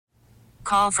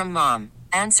call from mom.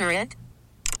 Answer it.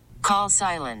 Call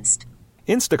silenced.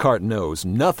 Instacart knows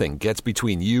nothing gets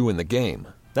between you and the game.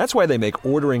 That's why they make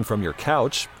ordering from your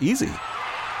couch easy.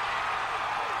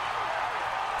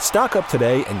 Stock up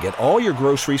today and get all your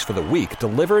groceries for the week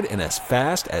delivered in as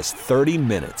fast as 30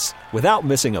 minutes without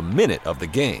missing a minute of the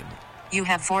game. You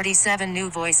have 47 new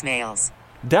voicemails.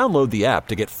 Download the app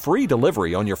to get free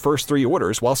delivery on your first 3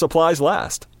 orders while supplies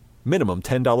last. Minimum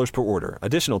 $10 per order.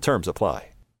 Additional terms apply.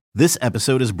 This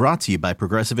episode is brought to you by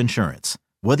Progressive Insurance.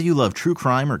 Whether you love true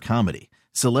crime or comedy,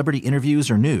 celebrity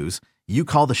interviews or news, you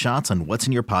call the shots on what's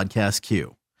in your podcast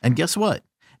queue. And guess what?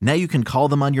 Now you can call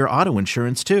them on your auto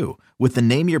insurance too with the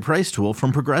Name Your Price tool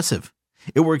from Progressive.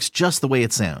 It works just the way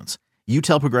it sounds. You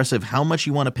tell Progressive how much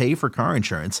you want to pay for car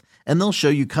insurance, and they'll show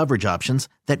you coverage options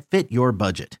that fit your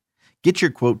budget. Get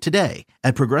your quote today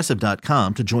at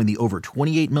Progressive.com to join the over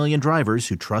 28 million drivers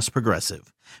who trust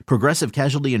Progressive. Progressive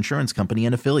Casualty Insurance Company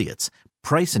and Affiliates.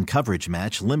 Price and coverage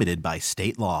match limited by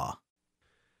state law.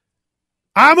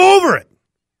 I'm over it.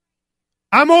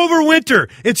 I'm over winter.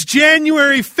 It's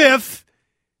January 5th,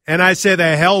 and I say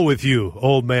the hell with you,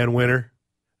 old man winter.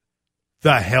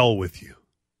 The hell with you.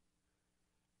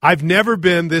 I've never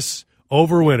been this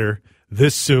over winter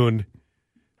this soon.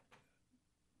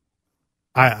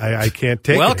 I can't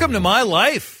take it. Welcome to my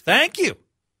life. Thank you.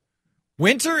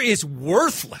 Winter is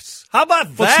worthless. How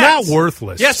about that? Well, it's not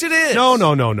worthless. Yes, it is.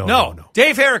 No.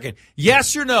 Dave Harrigan,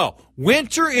 yes or no?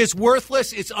 Winter is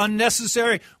worthless. It's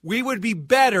unnecessary. We would be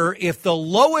better if the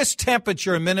lowest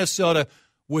temperature in Minnesota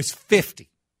was 50.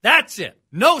 That's it.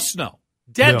 No snow.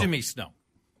 Dead to me snow.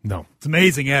 No. It's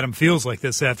amazing Adam feels like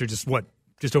this after just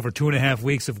over 2.5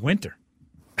 weeks of winter.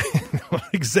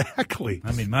 Exactly.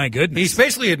 I mean, my goodness. He's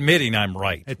basically admitting I'm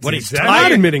right. I'm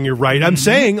not admitting you're right. I'm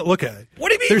saying, look at it. What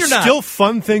do you mean There's you're not? still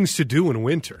fun things to do in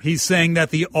winter. He's saying that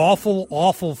the awful,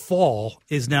 awful fall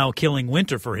is now killing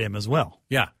winter for him as well.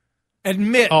 Yeah.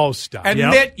 Admit. Oh, stop.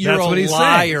 Admit you're That's what a he's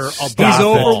liar saying. about He's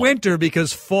over fall. winter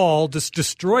because fall just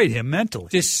destroyed him mentally.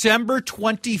 December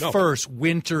 21st,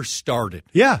 winter started.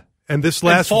 Yeah. And this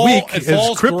last and week and has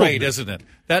fall's crippled great, me. isn't it?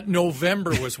 That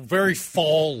November was very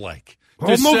fall-like.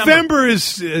 Well, November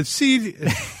is just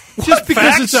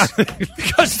because it's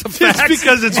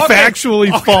factually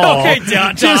fall. Okay,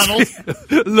 Donald.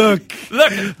 Look,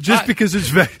 because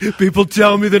it's people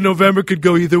tell me that November could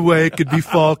go either way. It could be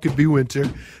fall, it could be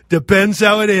winter. Depends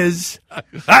how it is.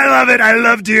 I love it. I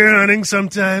love deer hunting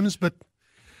sometimes, but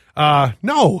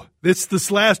no, it's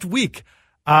this last week.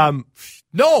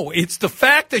 No, it's the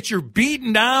fact that you're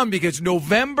beaten down because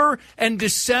November and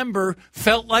December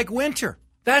felt like winter.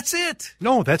 That's it.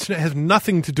 No, that has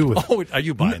nothing to do with it. Oh, are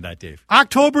you buying that, Dave?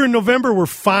 October and November were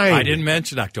fine. I didn't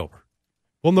mention October.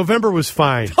 Well, November was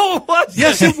fine. Oh, was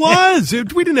Yes, it was.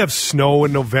 We didn't have snow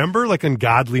in November, like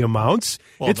ungodly amounts.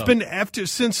 Well, it's been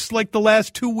since like the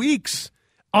last 2 weeks.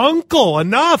 Uncle,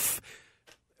 enough.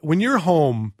 When you're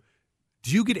home,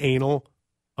 do you get anal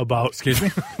about... Excuse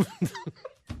me?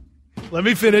 Let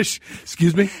me finish.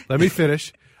 Excuse me. Let me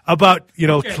finish. About,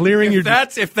 clearing your...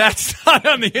 If that's not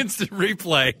on the instant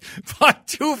replay, by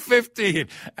 2:15,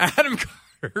 Adam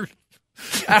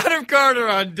Carter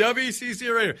on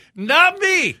WCC Radio. Not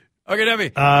me. Okay, not me.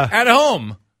 At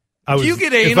home. Do you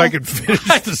get anal? If I could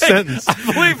finish the sentence.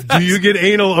 I believe do you get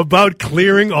anal about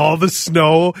clearing all the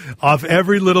snow off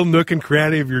every little nook and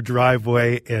cranny of your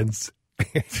driveway and...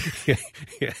 I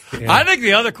think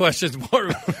the other question is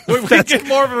more. We get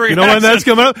more of a reaction. You know when that's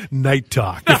coming up? Night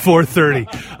talk at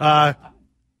 4:30.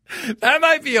 That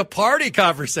might be a party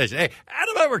conversation. Hey,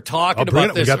 Adam and I were talking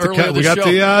about this earlier in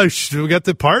the show. We got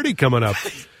the party coming up.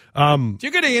 Do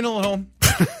you get anal at home?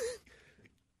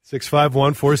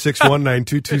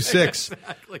 651-461-9226.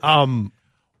 Exactly. No,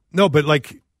 but I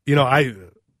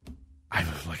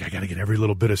got to get every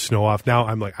little bit of snow off. Now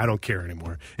I'm like, I don't care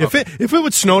anymore. If it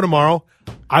would snow tomorrow,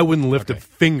 I wouldn't lift a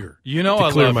finger to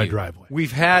clear my driveway.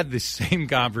 We've had the same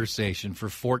conversation for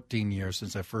 14 years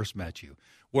since I first met you,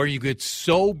 where you get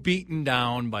so beaten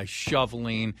down by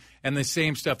shoveling and the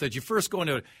same stuff that you first go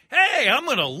into it. Hey, I'm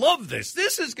going to love this.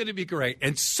 This is going to be great.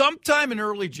 And sometime in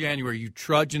early January, you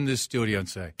trudge in this studio and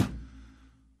say,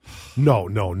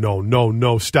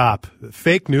 No, stop.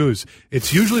 Fake news.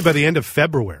 It's usually by the end of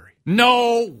February.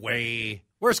 no way.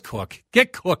 Where's Cook?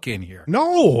 Get Cook in here.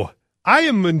 No, I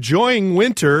am enjoying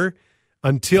winter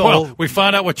until... Well, we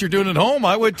found out what you're doing at home.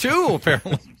 I would too,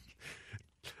 apparently.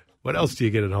 What else do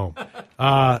you get at home?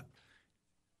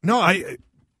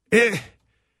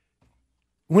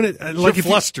 You're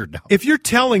flustered now. If you're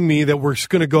telling me that we're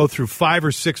going to go through 5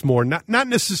 or 6 more, not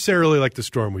necessarily like the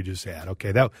storm we just had.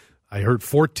 Okay, that I heard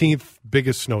 14th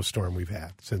biggest snowstorm we've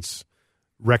had since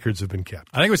records have been kept.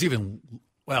 I think it was even,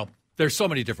 There's so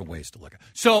many different ways to look at it.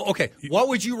 So, okay, what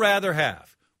would you rather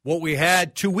have? What we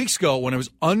had 2 weeks ago when it was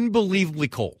unbelievably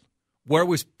cold, where it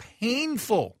was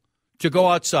painful to go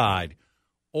outside,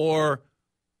 or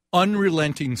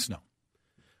unrelenting snow?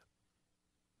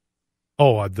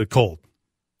 Oh, the cold.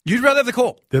 You'd rather have the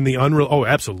cold Then the Oh,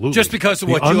 absolutely. just because of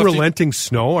the what unrelenting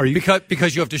snow. Are you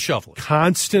because you have to shovel it.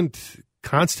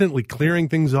 constantly clearing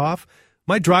things off?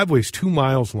 My driveway's 2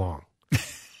 miles long,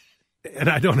 and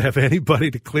I don't have anybody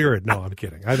to clear it. No, I'm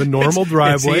kidding. I have a normal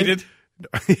driveway. It's heated.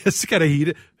 It's got to heat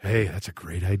it. Hey, that's a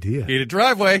great idea. Heated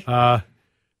driveway.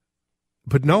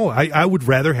 But no, I would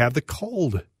rather have the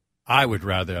cold. I would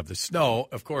rather have the snow,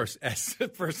 of course, as the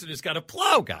person who's got a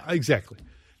plow guy. Exactly.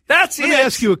 That's Let it. me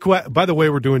ask you a question. By the way,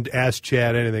 we're doing Ask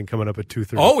Chad Anything coming up at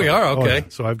 2:30. Oh, we are? Okay. yeah.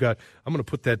 So I'm going to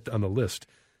put that on the list.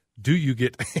 Do you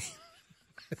get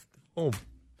home?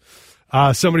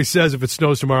 Somebody says if it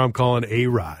snows tomorrow, I'm calling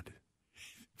A-Rod.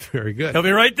 Very good. He'll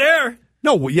be right there.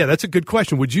 No, well, yeah, that's a good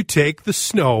question. Would you take the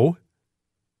snow?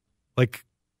 Like,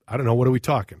 I don't know. What are we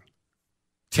talking?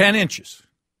 10 inches.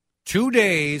 2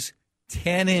 days,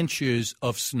 10 inches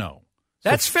of snow.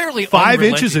 That's fairly 5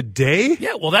 unrelenting. inches a day?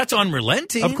 Yeah, well, that's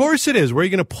unrelenting. Of course it is. Where are you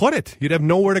going to put it? You'd have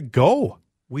nowhere to go.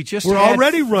 We're We're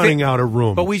already running out of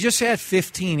room. But we just had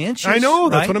 15 inches. I know.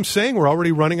 That's right? what I'm saying. We're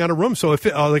already running out of room. So if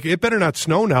it better not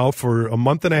snow now for a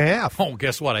month and a half. Oh,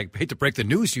 guess what? I hate to break the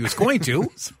news to you. It's going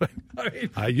to.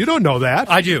 You don't know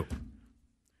that. I do.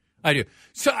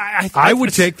 So I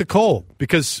would take the cold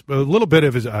because a little bit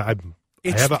of it. I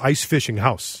have an ice fishing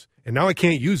house, and now I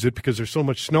can't use it because there's so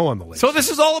much snow on the lake. So this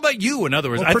is all about you, in other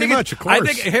words. Well, pretty much, of course. I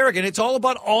think, Harrigan, it's all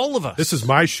about all of us. This is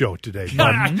my show today,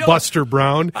 I know. Buster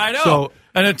Brown. I know. So,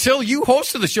 and until you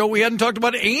hosted the show, we hadn't talked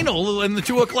about anal in the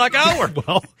 2 o'clock hour.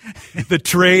 well, the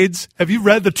trades. Have you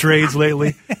read the trades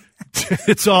lately?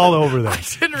 It's all over there. I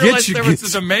didn't realize there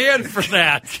was a demand for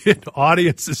that. Get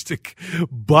audiences to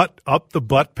butt up the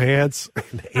butt pants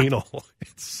and anal.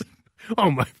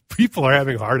 My people are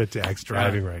having heart attacks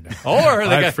driving right now. Or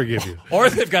I forgive you. Or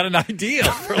they've got an idea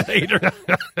for later.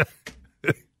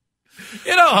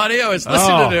 Honey, I was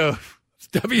listening to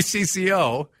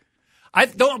WCCO.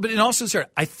 But in all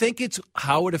sincerity, I think it's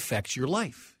how it affects your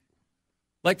life.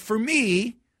 Like for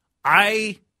me,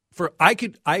 I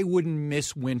wouldn't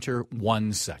miss winter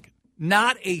 1 second.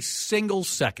 Not a single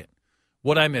second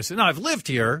would I miss it. Now, I've lived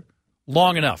here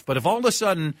long enough, but if all of a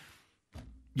sudden,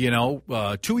 2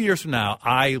 years from now,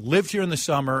 I lived here in the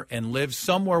summer and lived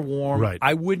somewhere warm, right.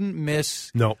 I wouldn't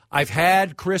miss. No. I've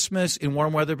had Christmas in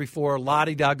warm weather before.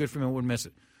 La-di-da, good for me. I wouldn't miss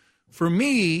it. For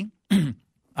me,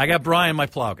 I got Brian, my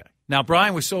plow guy. Now,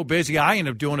 Brian was so busy, I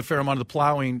ended up doing a fair amount of the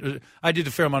plowing. I did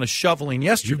a fair amount of shoveling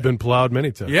yesterday. You've been plowed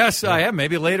many times. Yes, I have.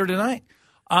 Maybe later tonight.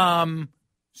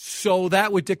 So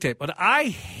that would dictate. But I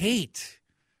hate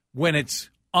when it's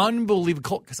unbelievable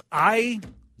cold because I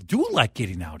do like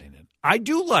getting out in it. I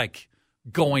do like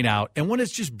going out. And when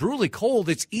it's just brutally cold,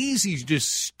 it's easy to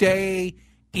just stay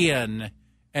in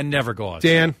and never go outside.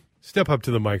 Dan, step up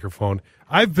to the microphone.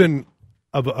 I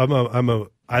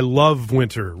love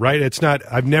winter, right?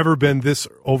 I've never been this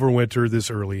over winter this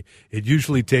early. It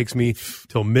usually takes me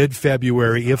till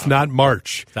mid-February, if not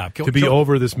March, to be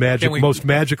over this most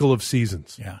magical of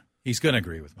seasons. Yeah, he's going to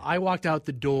agree with me. I walked out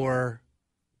the door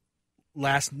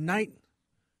last night,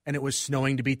 and it was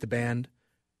snowing to beat the band,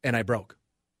 and I broke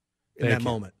in that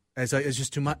moment. It's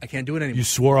just too much. I can't do it anymore. You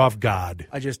swore off God.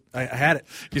 I had it.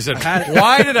 You said,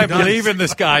 why did I believe in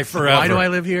this guy forever? Why do I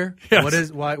live here?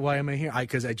 Yes. Why am I here?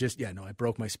 Because I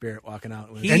broke my spirit walking out.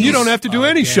 And you don't have to do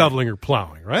any shoveling or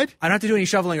plowing, right? I don't have to do any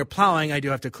shoveling or plowing. I do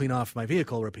have to clean off my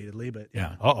vehicle repeatedly, but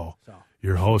yeah. Uh-oh. So.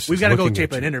 Your host We've got to go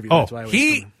tape an interview. That's why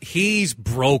he's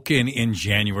broken in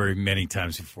January many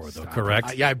times before, though,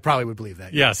 correct? I probably would believe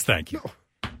that. Yes, thank you.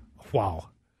 Wow.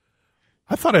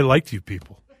 I thought I liked you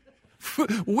people.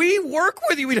 We work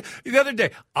with you. The other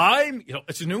day,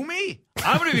 it's a new me.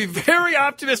 I'm going to be very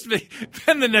optimistic.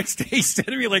 Then the next day, he sent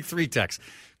me like 3 texts.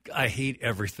 I hate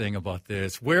everything about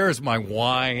this. Where's my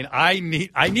wine? I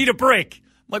need a break.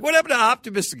 I'm like, what happened to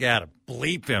optimistic Adam?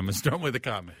 Bleep him is normally the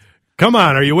comment. Come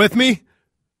on, are you with me?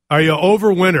 Are you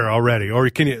over winter already,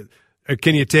 or can you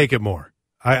take it more?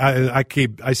 I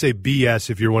say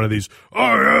BS if you're one of these.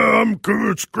 Oh yeah,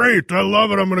 it's great. I love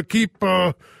it. I'm going to keep.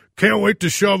 Can't wait to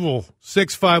shovel.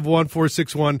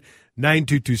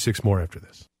 651-461-9226. More after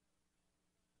this.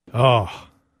 Oh.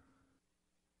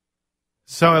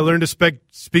 That's how I learned to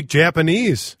speak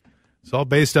Japanese. It's all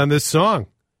based on this song.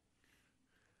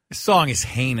 This song is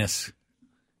heinous.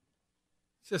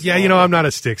 Yeah, I'm not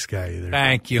a Styx guy either.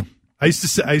 Thank you. I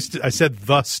said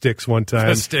the Styx one time.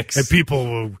 The Styx. And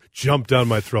people jumped down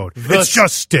my throat. It's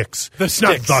just Styx.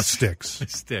 Not the Styx. The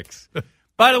Styx.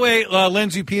 By the way,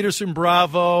 Lindsey Peterson,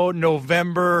 bravo.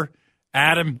 November,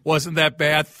 Adam, wasn't that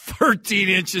bad. 13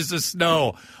 inches of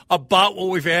snow, about what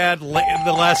we've had in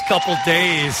the last couple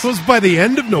days. So it's by the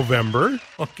end of November.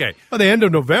 Okay. By the end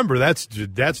of November, that's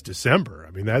December. I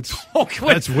mean, that's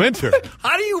winter.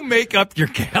 How do you make up your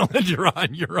calendar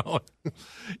on your own?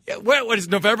 Yeah, what is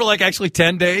November like actually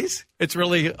 10 days? It's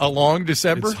really a long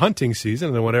December? It's hunting season,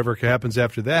 and then whatever happens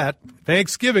after that,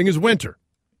 Thanksgiving is winter.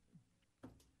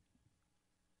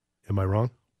 Am I wrong?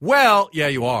 Well, yeah,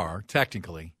 you are,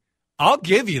 technically. I'll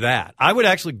give you that. I would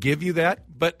actually give you that.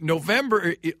 But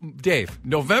November, Dave,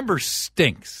 November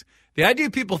stinks. The idea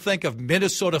people think of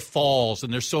Minnesota falls,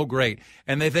 and they're so great,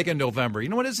 and they think of November. You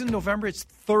know what is in November? It's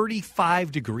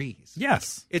 35 degrees.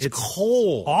 Yes. It's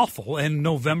cold. Awful. And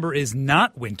November is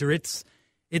not winter. It's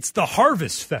the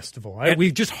harvest festival. Right?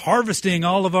 We're just harvesting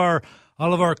all of our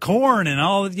corn and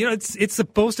all. It's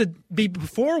supposed to be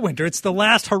before winter. It's the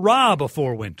last hurrah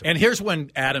before winter. And here's when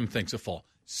Adam thinks of fall.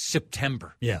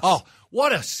 September. Yes. Oh,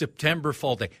 what a September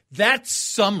fall day. That's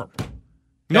summer.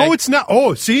 No, it's not.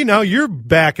 Oh, see, now you're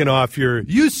backing off your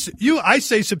I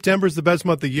say September is the best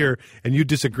month of the year, and you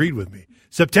disagreed with me.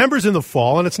 September's in the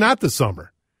fall, and it's not the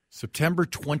summer. September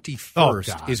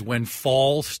 21st is when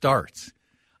fall starts.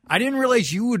 I didn't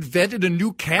realize you invented a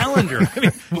new calendar. I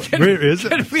mean, is it?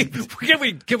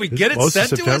 Can we get it most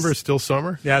sent of September to us? is still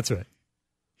summer? Yeah, that's right.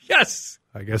 Yes.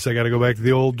 I guess I got to go back to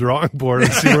the old drawing board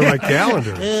and see where my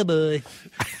calendar is. Oh, boy.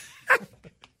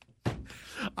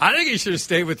 I think you should have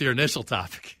stayed with your initial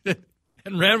topic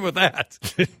and ran with that.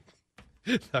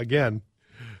 Again,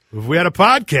 if we had a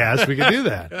podcast, we could do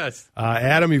that. Yes.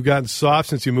 Adam, you've gotten soft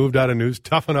since you moved out of news.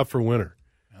 Toughen up for winter.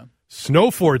 Yeah.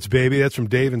 Snow forts, baby. That's from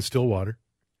Dave in Stillwater.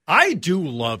 I do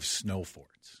love snow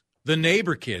forts. The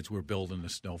neighbor kids were building a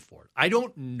snow fort. I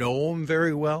don't know them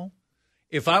very well.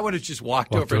 If I would have just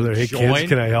walked over and hey, joined, kids,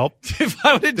 can I help? If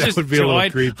I would have That just would be a little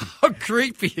joined, creepy. how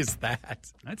creepy is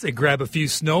that? I'd say grab a few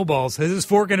snowballs. Is this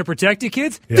fort going to protect you,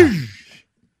 kids? Yeah.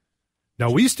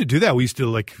 Now, we used to do that. We used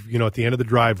to, at the end of the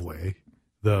driveway,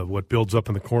 what builds up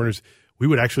in the corners, we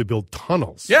would actually build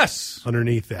tunnels. Yes.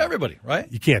 Underneath that. Everybody, right?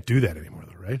 You can't do that anymore,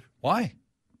 though, right? Why?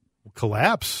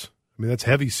 Collapse. I mean, that's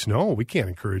heavy snow. We can't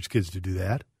encourage kids to do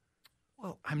that.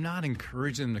 Well, I'm not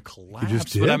encouraging them to just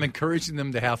collapse, did. but I'm encouraging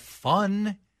them to have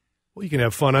fun. Well, you can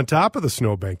have fun on top of the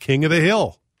snowbank. King of the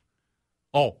hill.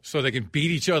 Oh, so they can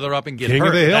beat each other up and get King hurt.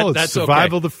 of the hill. That's It's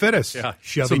survival okay. of the fittest. Yeah.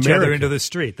 Shove It's each other America. into the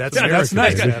street. That's That's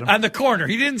nice. Adam. On the corner.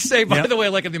 He didn't say, by Yep. the way,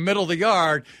 like in the middle of the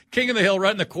yard, King of the Hill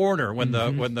right in the corner when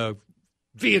the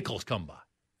vehicles come by.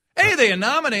 Hey, they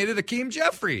nominated Akeem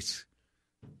Jeffries.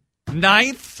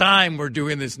 9th time we're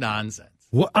doing this nonsense.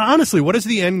 Well, honestly, what is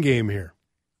the end game here?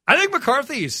 I think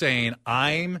McCarthy is saying,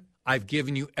 I've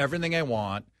given you everything I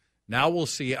want. Now we'll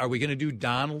see. Are we going to do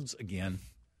Donald's again?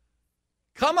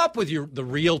 Come up with the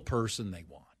real person they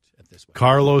want at this point.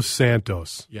 Carlos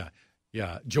Santos.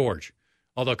 Yeah, George.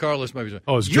 Although Carlos might be.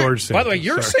 Oh, it's George Santos. By the way,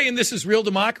 you're Sorry. saying this is real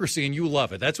democracy and you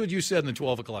love it. That's what you said in the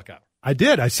 12 o'clock hour. I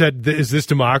did. I said, is this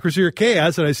democracy or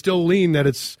chaos? And I still lean that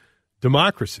it's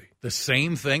democracy. The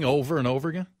same thing over and over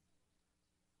again?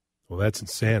 Well, that's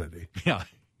insanity. Yeah.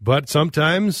 But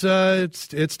sometimes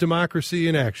it's democracy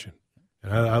in action.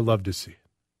 And I love to see it.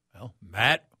 Well,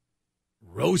 Matt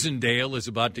Rosendale is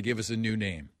about to give us a new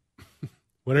name.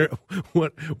 When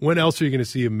else are you going to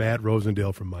see a Matt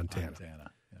Rosendale from Montana?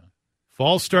 Yeah.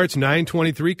 Fall starts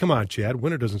 9:23. Come on, Chad.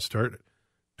 Winter doesn't start at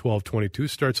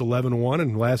 12:22. Starts 11:01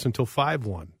 and lasts until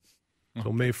 5:01.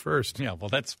 Until May 1st. Yeah, well,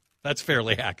 that's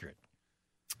fairly accurate.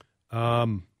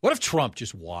 What What if Trump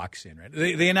just walks in, right?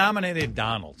 They nominated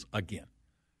Donald's again.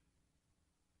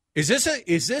 Is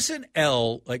this an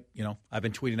L, like, I've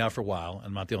been tweeting out for a while,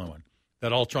 I'm not the only one,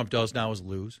 that all Trump does now is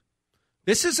lose?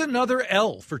 This is another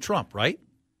L for Trump, right?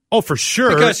 Oh, for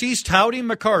sure. Because he's touting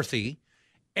McCarthy,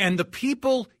 and the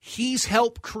people he's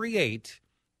helped create,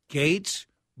 Gates,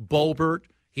 Boebert,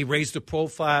 he raised the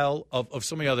profile of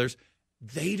so many others,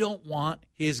 they don't want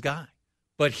his guy.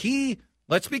 But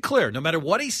let's be clear, no matter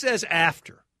what he says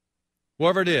after,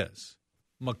 whoever it is,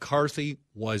 McCarthy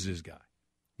was his guy.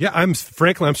 Yeah, I'm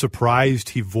surprised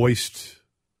he voiced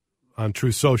on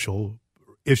Truth Social,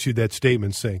 issued that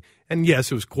statement saying, and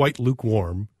yes, it was quite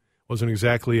lukewarm. Wasn't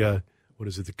exactly the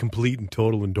complete and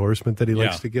total endorsement that he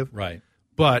likes to give. Right.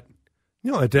 But,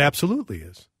 it absolutely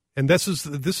is. And this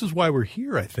is why we're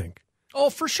here, I think. Oh,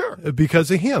 for sure.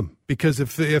 Because of him. Because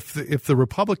if the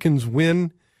Republicans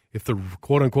win, if the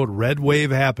quote-unquote red wave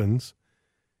happens,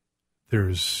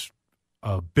 there's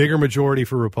a bigger majority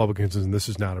for Republicans, and this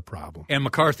is not a problem. And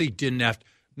McCarthy didn't have to.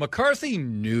 McCarthy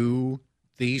knew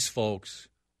these folks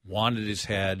wanted his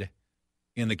head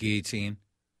in the guillotine.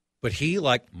 But he,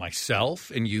 like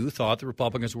myself and you, thought the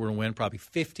Republicans were going to win probably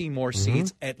 50 more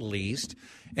seats at least.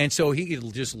 And so he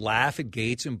could just laugh at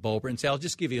Gates and Boebert and say, I'll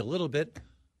just give you a little bit.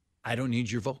 I don't need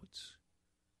your votes.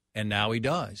 And now he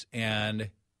does.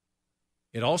 And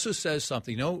it also says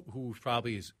something. You know who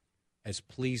probably is as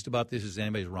pleased about this as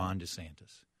anybody is Ron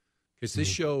DeSantis. Because this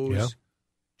shows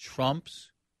Trump's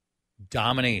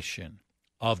domination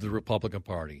of the Republican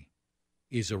Party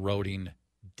is eroding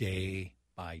day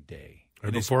by day.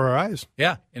 Right before our eyes.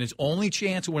 Yeah, and his only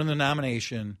chance of winning the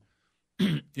nomination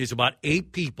is about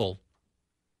 8 people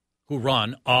who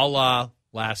run, a la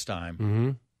last time.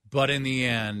 Mm-hmm. But in the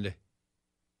end,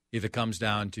 if it comes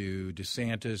down to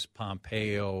DeSantis,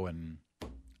 Pompeo, and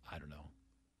I don't know.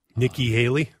 Nikki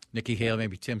Haley,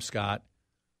 maybe Tim Scott.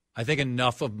 I think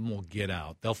enough of them will get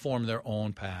out. They'll form their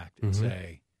own pact and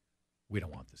say, we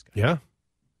don't want this guy. Yeah,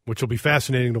 which will be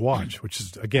fascinating to watch, which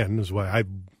is, again, is why I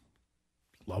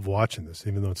love watching this,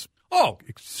 even though it's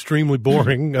extremely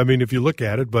boring. I mean, if you look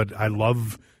at it, but I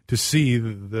love to see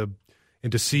and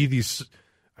to see these.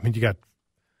 I mean, you got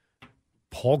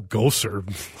Paul Gosar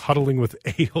huddling with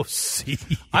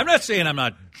AOC. I'm not saying I'm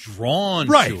not drawn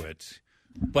to it,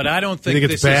 but I don't think,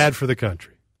 it's bad for the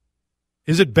country.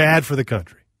 Is it bad for the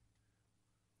country?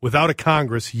 Without a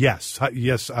Congress, yes,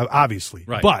 obviously.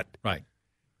 Right. But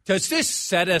does this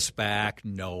set us back?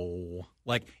 No.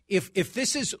 Like, if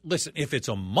this is, listen, if it's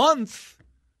a month,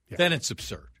 then it's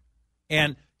absurd.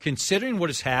 And considering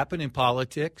what has happened in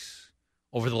politics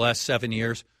over the last 7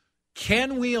 years,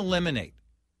 can we eliminate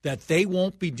that they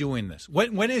won't be doing this?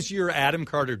 When is your Adam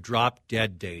Carter drop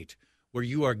dead date where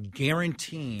you are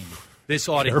guaranteeing this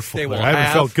audience they will I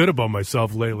haven't felt good about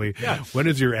myself lately. Yeah. When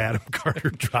is your Adam Carter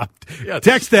dropped?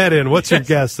 Text that in. What's your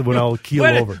guess when I'll keel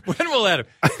over? When will Adam?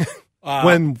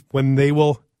 When they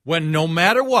will? When no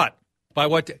matter what,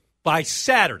 by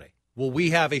Saturday, will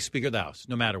we have a Speaker of the House?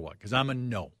 No matter what, because I'm a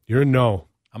no. You're a no.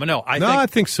 I'm a no. I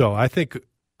think so. I think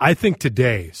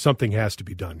today something has to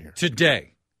be done here.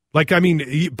 Today. Like, I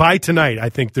mean, by tonight, I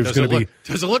think there's going to be.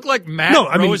 Does it look like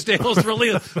Matt Rosedale's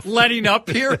really letting up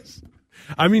here?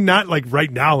 I mean, not like right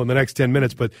now in the next 10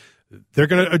 minutes, but they're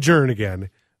going to adjourn again.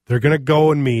 They're going to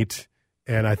go and meet,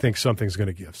 and I think something's going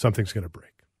to give. Something's going to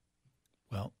break.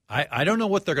 Well, I don't know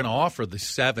what they're going to offer the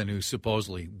 7 who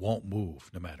supposedly won't move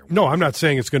no matter what. No, I'm not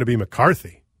saying it's going to be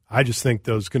McCarthy. I just think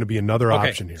there's going to be another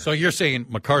option here. So you're saying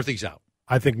McCarthy's out?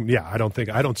 I think, I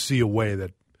don't see a way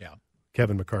that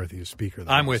Kevin McCarthy is Speaker of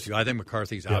the House. I'm with you. I think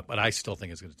McCarthy's out, but I still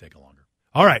think it's going to take longer.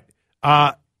 All right.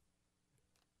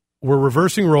 We're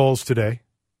reversing roles today,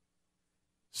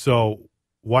 so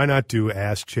why not do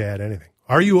Ask Chad Anything?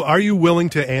 Are you willing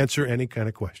to answer any kind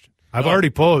of question? I've already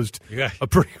posed a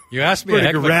pretty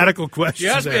radical question.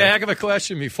 You asked me a heck of a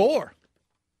question before.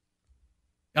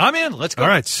 I'm in. Let's go. All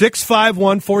right,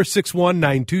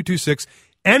 651-461-9226.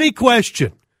 Any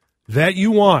question that you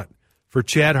want for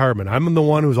Chad Hartman. I'm the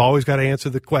one who's always got to answer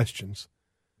the questions.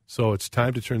 So it's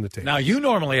time to turn the tape. Now, you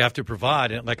normally have to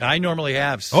provide it. Like I normally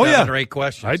have 7 or 8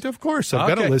 questions. Of course.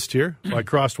 I've got a list here. Well, I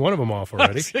crossed one of them off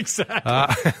already. Exactly.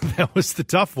 That was the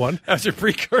tough one. That was your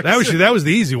precursor. That was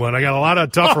the easy one. I got a lot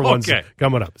of tougher ones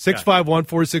coming up.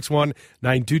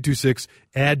 651-461-9226.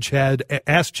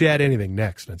 Ask Chad Anything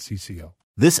next on CCO.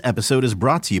 This episode is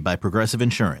brought to you by Progressive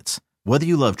Insurance. Whether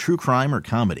you love true crime or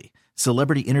comedy,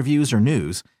 celebrity interviews or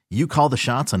news, you call the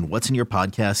shots on what's in your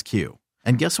podcast queue.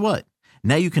 And guess what?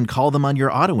 Now you can call them on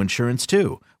your auto insurance,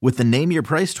 too, with the Name Your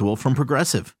Price tool from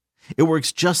Progressive. It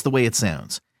works just the way it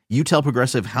sounds. You tell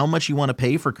Progressive how much you want to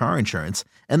pay for car insurance,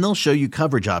 and they'll show you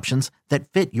coverage options that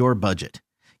fit your budget.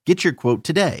 Get your quote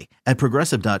today at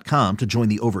Progressive.com to join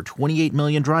the over 28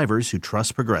 million drivers who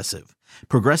trust Progressive.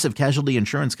 Progressive Casualty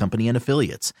Insurance Company and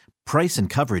Affiliates. Price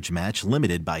and coverage match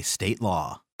limited by state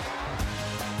law.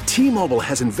 T-Mobile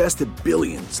has invested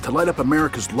billions to light up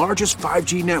America's largest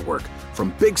 5G network,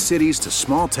 from big cities to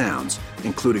small towns,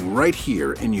 including right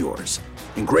here in yours.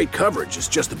 And great coverage is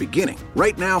just the beginning.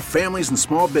 Right now, families and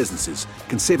small businesses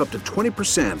can save up to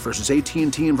 20% versus AT&T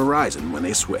and Verizon when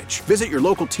they switch. Visit your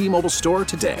local T-Mobile store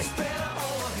today.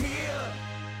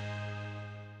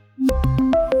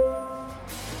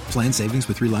 Plan savings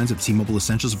with 3 lines of T-Mobile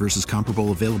Essentials versus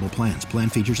comparable available plans. Plan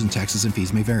features and taxes and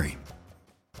fees may vary.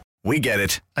 We get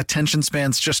it. Attention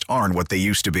spans just aren't what they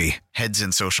used to be. Heads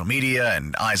in social media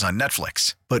and eyes on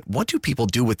Netflix. But what do people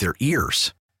do with their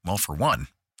ears? Well, for one,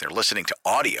 they're listening to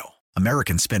audio.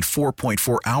 Americans spend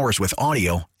 4.4 hours with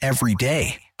audio every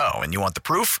day. Oh, and you want the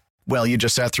proof? Well, you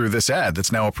just sat through this ad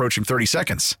that's now approaching 30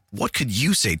 seconds. What could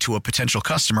you say to a potential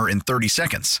customer in 30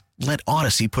 seconds? Let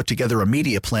Odyssey put together a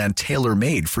media plan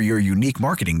tailor-made for your unique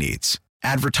marketing needs.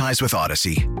 Advertise with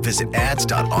Odyssey. Visit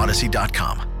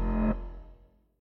ads.odyssey.com.